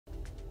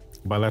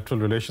Bilateral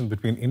relations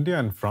between India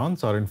and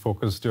France are in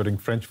focus during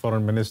French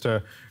Foreign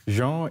Minister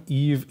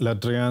Jean-Yves Le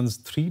Drian's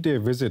three-day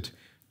visit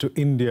to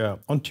India.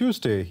 On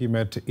Tuesday, he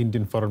met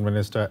Indian Foreign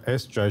Minister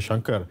S.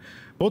 Jaishankar.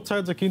 Both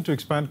sides are keen to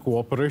expand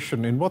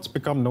cooperation in what's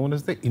become known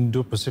as the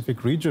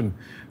Indo-Pacific region.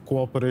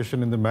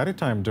 Cooperation in the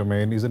maritime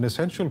domain is an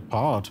essential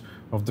part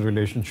of the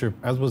relationship,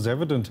 as was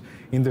evident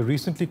in the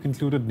recently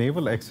concluded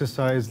naval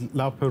exercise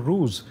La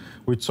Perouse,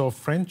 which saw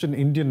French and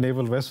Indian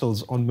naval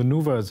vessels on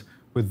maneuvers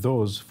with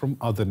those from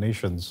other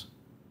nations.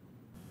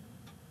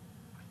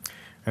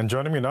 And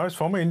joining me now is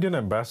former Indian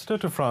ambassador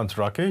to France,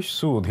 Rakesh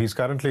Sood. He's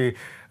currently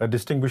a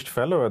distinguished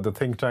fellow at the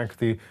think tank,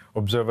 the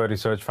Observer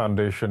Research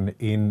Foundation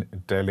in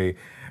Delhi.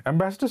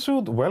 Ambassador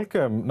Sood,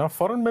 welcome. Now,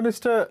 Foreign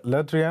Minister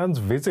Le Drian's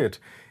visit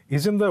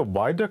is in the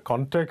wider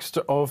context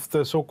of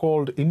the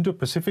so-called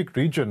Indo-Pacific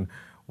region.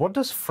 What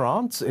does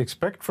France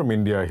expect from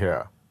India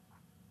here?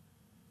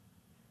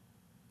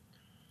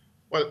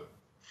 Well,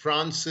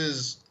 France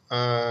is,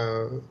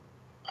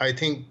 I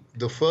think,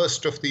 the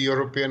first of the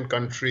European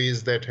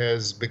countries that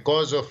has,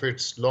 because of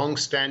its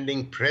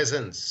long-standing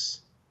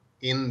presence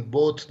in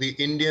both the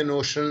Indian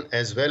Ocean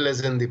as well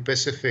as in the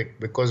Pacific,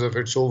 because of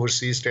its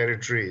overseas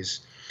territories.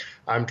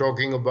 I'm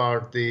talking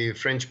about the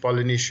French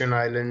Polynesian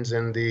Islands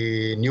and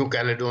the New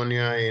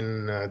Caledonia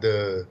in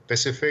the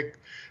Pacific,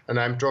 and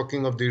I'm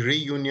talking of the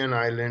Reunion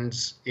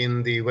Islands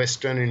in the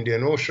Western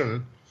Indian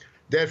Ocean.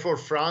 Therefore,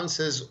 France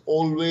has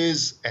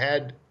always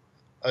had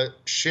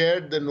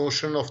shared the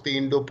notion of the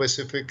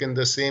Indo-Pacific in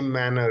the same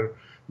manner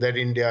that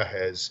India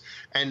has.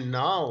 And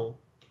now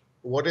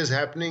what is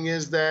happening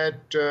is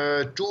that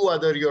two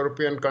other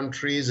European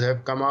countries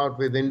have come out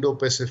with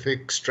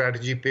Indo-Pacific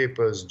strategy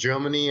papers,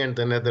 Germany and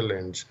the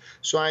Netherlands.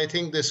 So I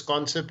think this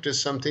concept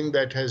is something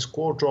that has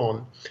caught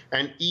on,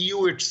 and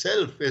EU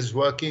itself is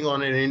working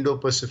on an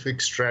Indo-Pacific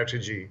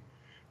strategy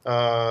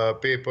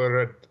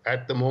paper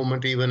at the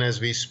moment, even as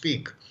we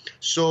speak.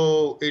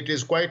 So it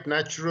is quite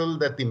natural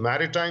that the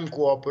maritime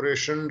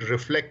cooperation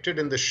reflected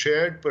in the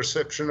shared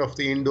perception of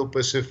the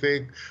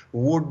Indo-Pacific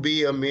would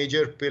be a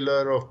major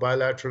pillar of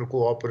bilateral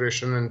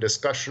cooperation and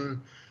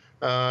discussion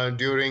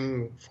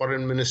during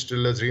Foreign Minister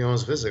Le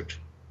Drian's visit.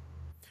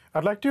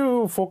 I'd like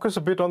to focus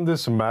a bit on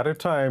this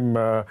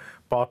maritime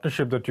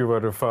partnership that you were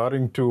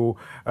referring to.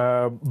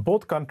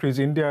 Both countries,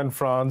 India and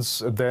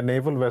France, their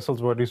naval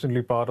vessels were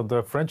recently part of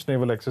the French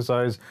naval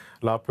exercise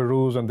La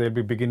Perouse, and they'll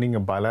be beginning a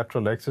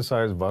bilateral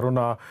exercise,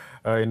 Varuna,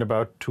 in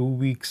about 2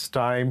 weeks'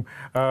 time.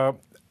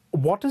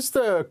 What is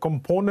the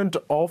component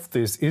of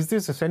this? Is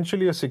this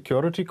essentially a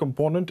security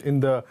component in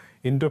the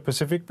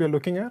Indo-Pacific we're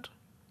looking at?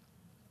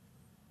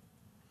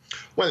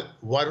 Well,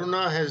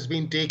 Varuna has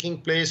been taking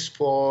place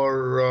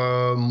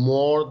for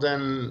more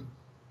than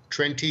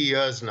 20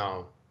 years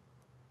now.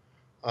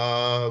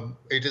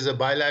 It is a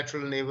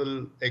bilateral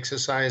naval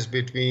exercise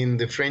between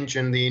the French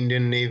and the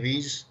Indian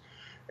navies.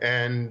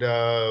 And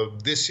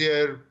this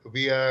year I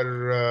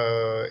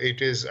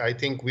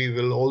think we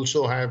will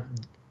also have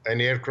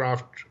an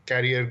aircraft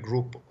carrier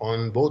group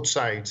on both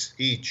sides,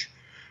 each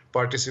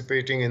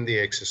participating in the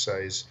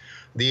exercise.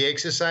 The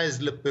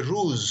exercise Le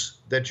Perouse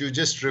that you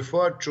just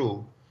referred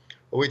to,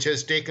 which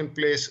has taken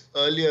place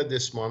earlier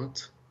this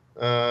month,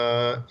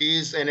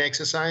 is an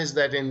exercise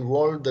that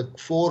involved the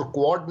 4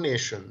 Quad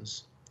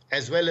nations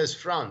as well as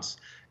France,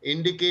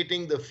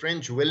 indicating the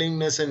French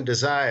willingness and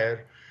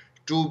desire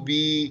to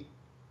be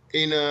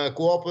in a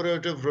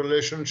cooperative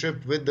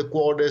relationship with the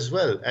Quad as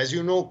well. As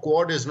you know,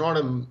 Quad is not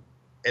an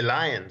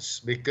alliance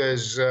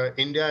because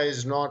India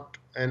is not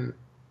an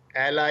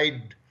ally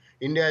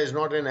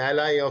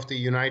of the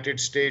United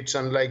States,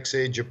 unlike,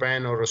 say,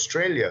 Japan or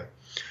Australia.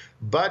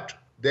 But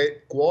the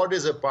Quad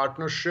is a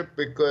partnership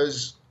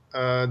because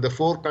the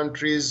 4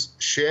 countries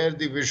share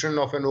the vision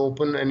of an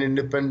open and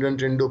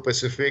independent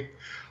Indo-Pacific,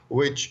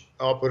 which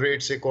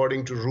operates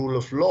according to rule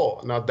of law.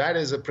 Now, that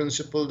is a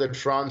principle that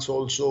France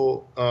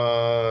also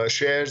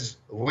shares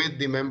with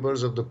the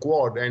members of the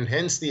Quad, and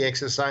hence the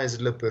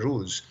exercise Le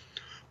Perouse.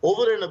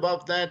 Over and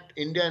above that,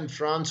 India and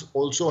France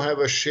also have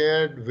a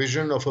shared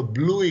vision of a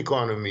blue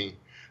economy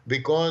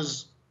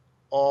because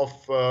of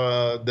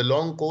the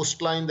long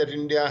coastline that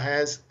India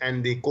has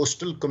and the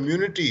coastal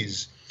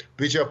communities,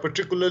 which are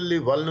particularly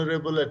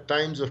vulnerable at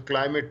times of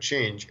climate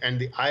change, and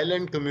the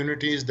island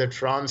communities that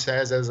France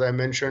has, as I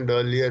mentioned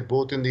earlier,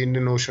 both in the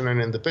Indian Ocean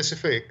and in the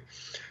Pacific.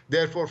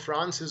 Therefore,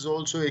 France is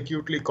also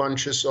acutely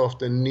conscious of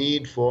the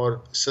need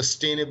for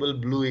sustainable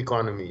blue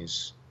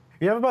economies.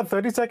 We have about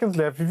 30 seconds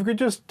left. If you could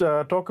just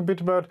talk a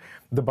bit about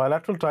the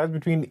bilateral ties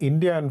between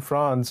India and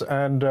France,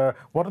 and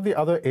what are the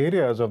other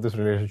areas of this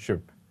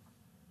relationship?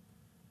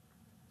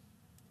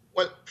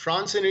 Well,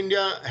 France and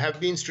India have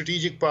been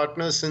strategic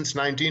partners since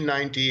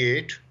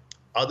 1998.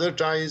 Other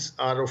ties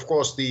are, of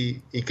course, the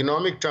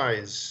economic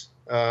ties,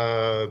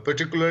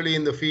 particularly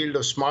in the field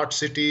of smart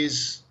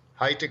cities,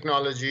 high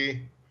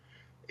technology,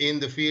 in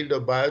the field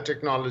of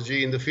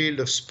biotechnology, in the field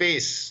of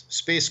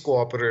space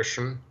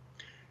cooperation,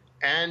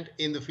 and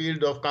in the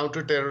field of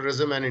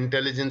counterterrorism and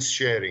intelligence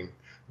sharing.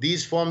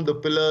 These form the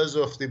pillars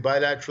of the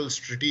bilateral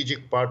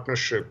strategic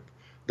partnership.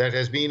 that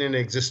has been in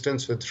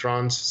existence with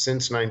France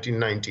since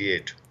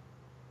 1998.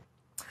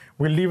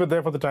 We'll leave it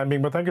there for the time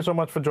being, but thank you so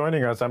much for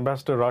joining us.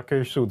 Ambassador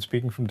Rakesh Sood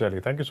speaking from Delhi.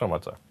 Thank you so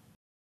much, sir.